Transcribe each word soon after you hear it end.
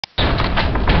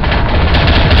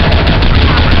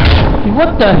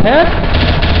What the heck?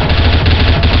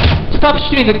 Stop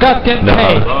shooting the goddamn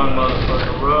tank!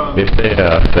 If they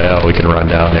fail, we can run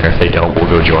down there. If they don't, we'll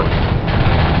go join.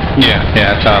 Yeah,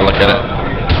 that's how I look at it.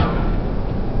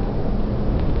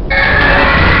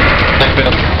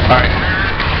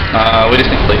 Alright. We just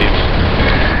need to leave.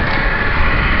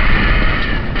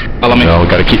 Follow me. No, we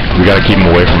gotta keep them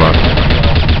away from us.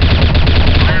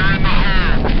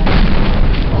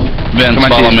 Vince,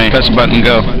 follow me. Press the button,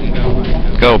 go.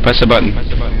 Go, press the button.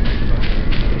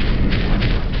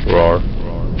 Roar.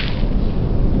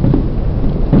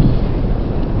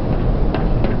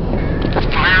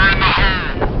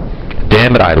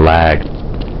 Damn it, I lagged.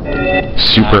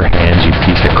 Super hands, you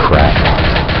piece of crap.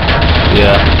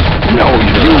 Yeah. No,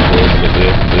 you don't.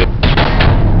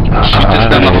 Shoot this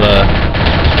gun up.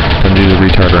 Don't do the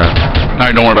retard round.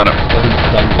 Alright, don't worry about it.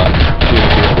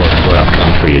 Well,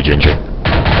 coming for you, Ginger.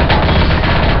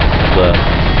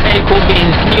 Hey, Cool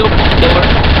Beans, can you open the door?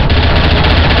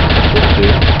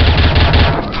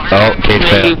 Oh, Kate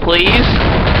May you please?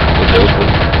 It's open.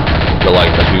 For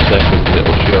like a few seconds, it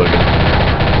will show again.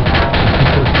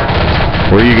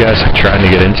 Where are you guys trying to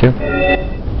get into?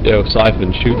 Yo,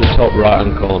 Siphon, shoot the top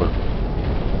right-hand corner.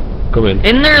 Come in.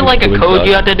 Isn't there like a code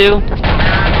you have to do?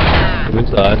 Come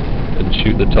inside and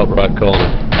shoot the top right corner.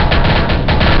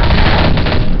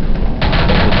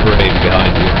 That's the frame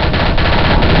behind you.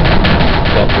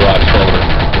 Top right corner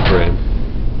of the frame.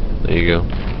 There you go.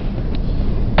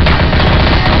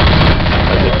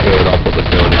 And the code, I'll put the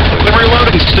code in. We're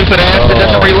reloading, stupid ass, it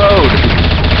doesn't reload!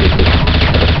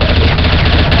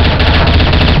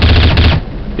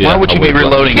 Why would you be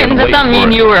reloading it? I thought me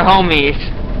and you were homies.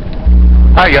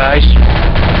 Hi guys.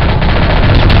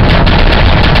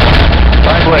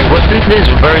 By the way, wasn't this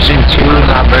version 2,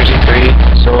 not version 3?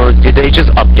 So did they just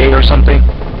update or something?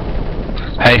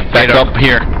 Hey, back up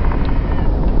here.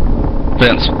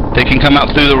 Vince, they can come out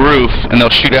through the roof and they'll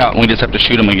shoot out and we just have to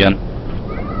shoot them again.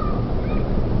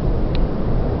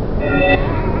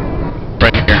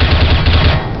 Right here.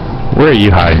 Where are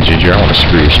you hiding, Ginger? I want to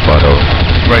screw your spot over.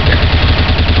 Right here.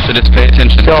 So just pay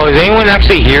attention. So is anyone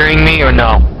actually hearing me or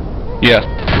no? Yeah.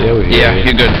 Yeah,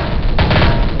 you're good.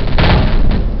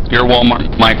 Your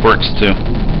Walmart mic works too.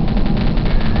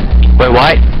 Wait,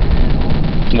 what?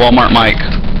 Walmart mic.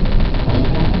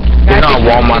 You're not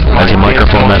Walmart. Has a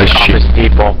microphone that is shit.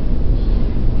 People.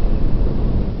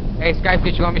 Hey,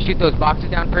 Skyfish, you want me to shoot those boxes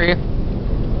down for you?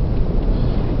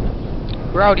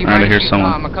 Bro, do you Alright, mind I hear shoot,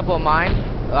 someone. a couple of mine?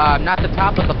 Not the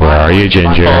top, but the bottom. Where are you,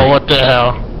 Ginger? Oh, what the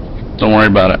hell? Don't worry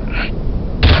about it.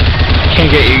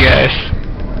 Can't get you guys.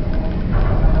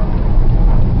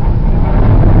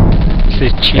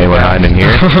 This is cheap. Anyone hiding in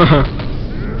here?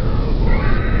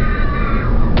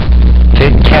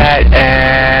 Tit Cat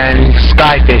and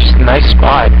Skyfish, nice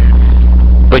spot.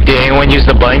 But did anyone use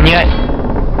the button yet?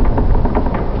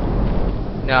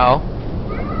 No.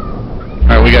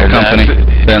 Alright, we got company.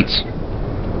 Vince.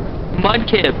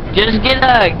 Mudkip, just get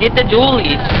the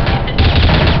dualies.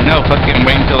 No, fucking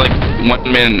wait until like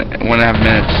 1 minute, 1.5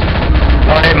 minutes.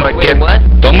 Oh, hey, Wait, Mudkip. what?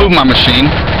 Don't move my machine.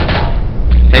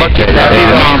 Hey, Mudkip, hey, that'd be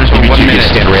mom, for 1 You minute.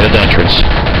 stand right at the entrance.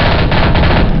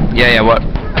 Yeah, what?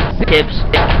 Tips.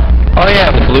 Oh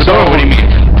yeah, Blue door, what do you mean?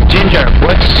 Ginger,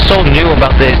 what's so new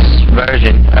about this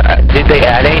version? Did they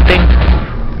add anything?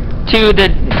 To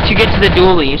get to the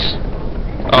dualies.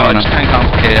 Oh, it's kind of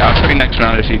complicated. I'll show you next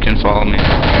round if you can follow me.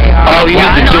 Oh, you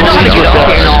Yeah, I have to know how to do get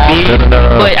up here and all. speed?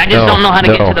 But I just don't know how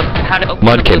to get to the open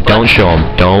the Mudkip, blue don't button. show him.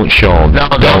 Don't show him. No,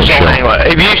 don't show him. anyone.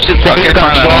 If you should think Okay, you're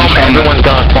gonna fine, follow I won't him, show him. everyone's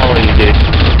gonna follow you, dude.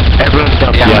 Everyone's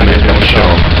gonna follow Yeah, you. man, don't show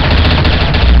him.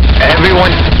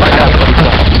 Everyone, like that.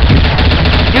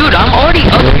 Dude, I'm already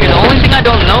up here. The only thing I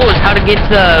don't know is how to get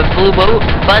the blue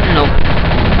button open.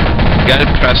 You gotta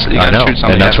press, you I gotta know, shoot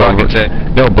something. and that's why I can say.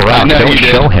 No, Barack, I know don't you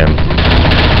did. show him.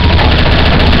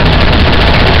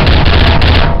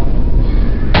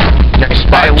 Nice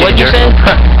spot, Alright, what'd you Ginger. say?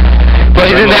 But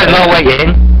isn't there no way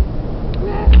in?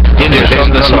 Ginger, Show there's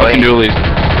them the no way smoking in. dualies.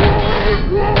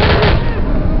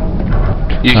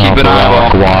 You Oh, keep an eye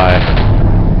Barack, out.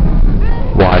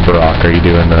 why, Barack, are you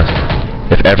doing this?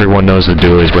 If everyone knows the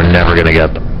dualies, we're never gonna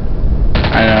get them.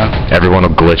 I know. Everyone will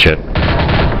glitch it.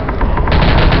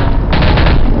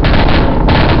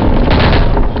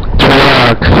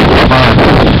 Barack, come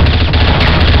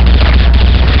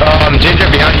on. Ginger,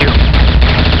 behind you.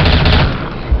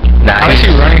 Nice. How is he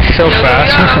running so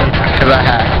fast? Because I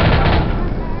hacked.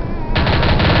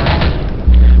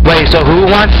 Wait, so who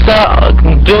wants the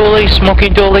dualies,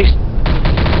 smoking dualies?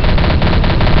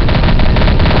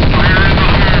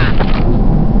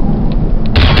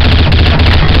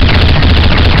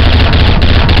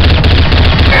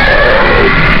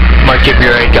 Mudkip, you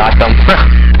already got them.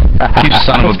 You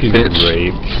son of a Fucking bitch.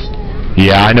 raped.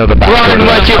 Yeah, I know the backstory. Run,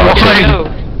 what you to want?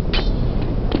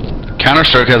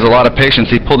 Counter-Strike has a lot of patience.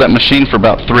 He pulled that machine for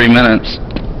about 3 minutes.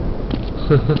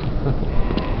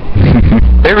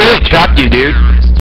 They really chopped you, dude.